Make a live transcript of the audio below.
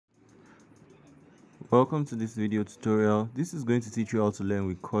Welcome to this video tutorial. This is going to teach you how to learn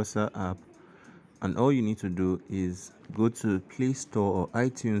with Cursa app, and all you need to do is go to Play Store or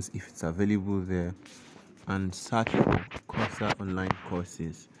iTunes if it's available there and search for Cursa online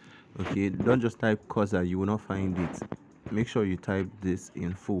courses. Okay, don't just type Cursa, you will not find it. Make sure you type this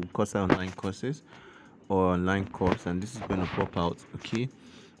in full, Cursa online courses or online course, and this is going to pop out. Okay,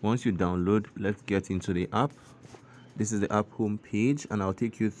 once you download, let's get into the app. This is the app home page, and I'll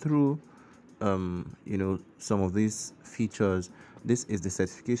take you through some of these features. This is the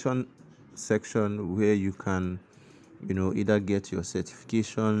certification section where you can either get your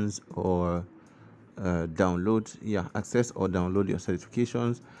certifications or access or download your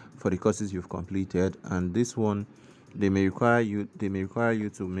certifications for the courses you've completed. And this one, they may require you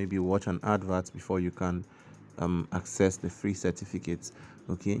to maybe watch an advert before you can access the free certificates.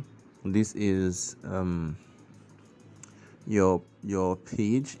 Okay, this is your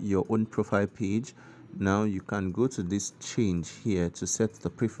page, your own profile page. Now you can go to this change here to set the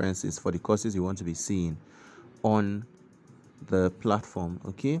preferences for the courses you want to be seeing on the platform.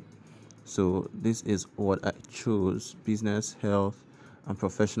 Okay, so this is what I chose: business, health, and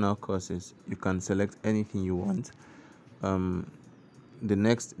professional courses. You can select anything you want.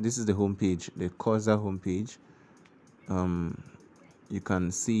 This is the home page, the Cursa homepage. You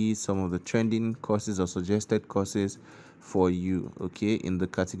can see some of the trending courses or suggested courses for you, okay, in the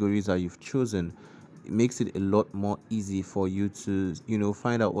categories that you've chosen. It makes it a lot more easy for you to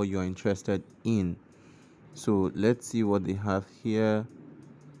find out what you are interested in. So let's see what they have here.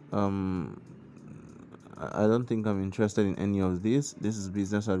 I don't think I'm interested in any of this. This is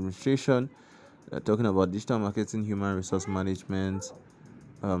business administration, talking about digital marketing, human resource management,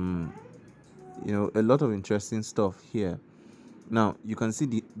 a lot of interesting stuff here. Now you can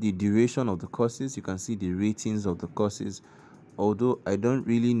see the duration of the courses, you can see the ratings of the courses, although I don't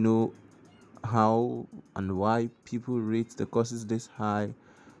really know how and why people rate the courses this high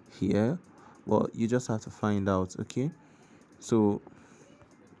here. Well, you just have to find out. Okay, so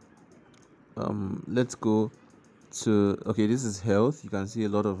let's go to, this is health. You can see a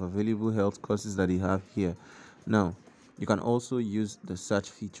lot of available health courses that they have here. Now you can also use the search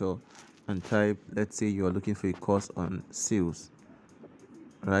feature and type, let's say you are looking for a course on sales,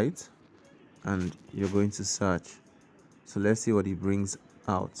 right? And you're going to search. So let's see what it brings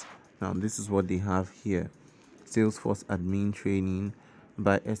out. Now this is what they have here: Salesforce admin training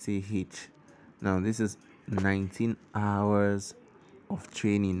by SAH. Now this is 19 hours of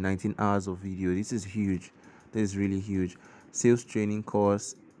training, 19 hours of video. This is huge. This is really huge. Sales training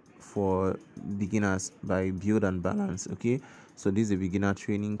course for beginners by Build and Balance. Okay, so this is a beginner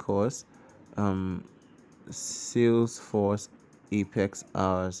training course. Salesforce Apex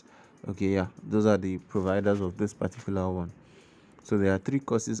hours. Okay, yeah, those are the providers of this particular one. So there are 3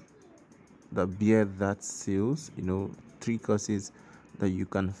 courses that bear that sales, 3 courses that you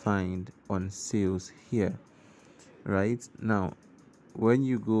can find on sales here. Right now, when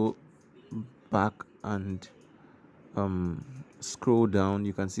you go back and scroll down,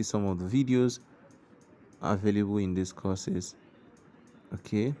 you can see some of the videos available in these courses.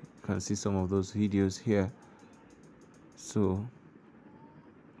 Okay, you can see some of those videos here. So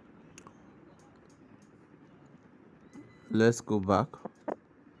let's go back.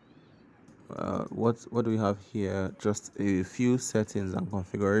 What do we have here? Just a few settings and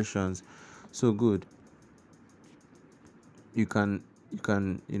configurations. So good. You can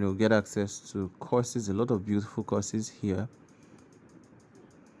get access to courses, a lot of beautiful courses here.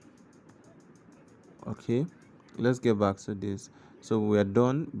 Okay, let's get back to this. So we are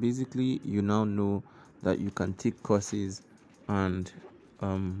done. Basically, you now know that you can take courses and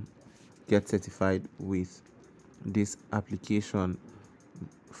get certified with this application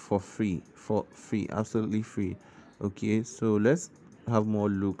for free, absolutely free. Okay, so let's have more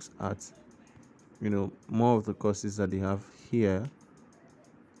looks at more of the courses that they have here.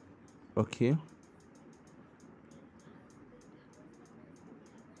 Okay,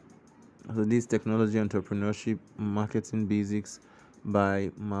 so this technology entrepreneurship marketing basics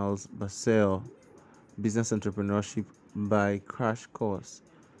by Miles Basel, business entrepreneurship by Crash Course.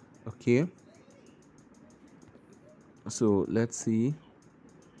 Okay, so let's see.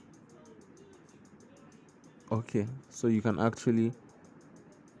 Okay, so you can actually,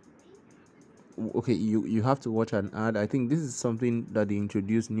 you have to watch an ad. I think this is something that they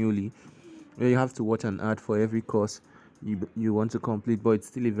introduced newly, where you have to watch an ad for every course you want to complete, but it's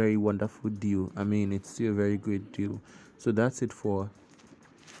still a very wonderful deal. I mean, it's still a very great deal. So that's it for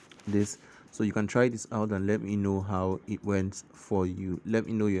this. So you can try this out and let me know how it went for you. Let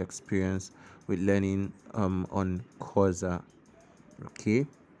me know your experience with learning on Cursa. Okay,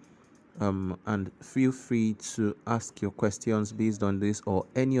 And feel free to ask your questions based on this or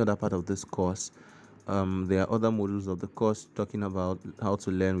any other part of this course. There are other modules of the course talking about how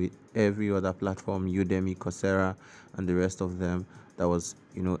to learn with every other platform, Udemy, Coursera, and the rest of them that was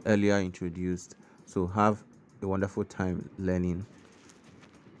earlier introduced. So have a wonderful time learning.